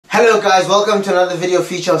Hello guys, welcome to another video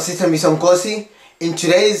feature of Sithambi Somkosi. In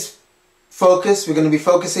today's focus, we're going to be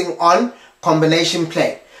focusing on combination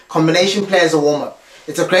play. Combination play as a warm-up.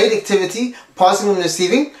 It's a great activity, passing and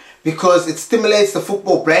receiving, because it stimulates the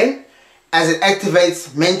football brain as it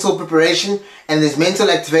activates mental preparation, and there's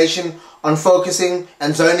mental activation on focusing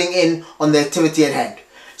and zoning in on the activity at hand.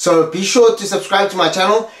 So be sure to subscribe to my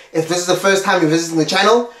channel if this is the first time you're visiting the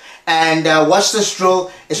channel, and watch this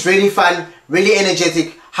drill. It's really fun, really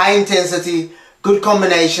energetic, high intensity, good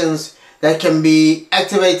combinations that can be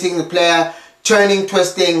activating the player, turning,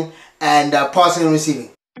 twisting, and passing and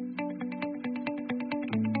receiving.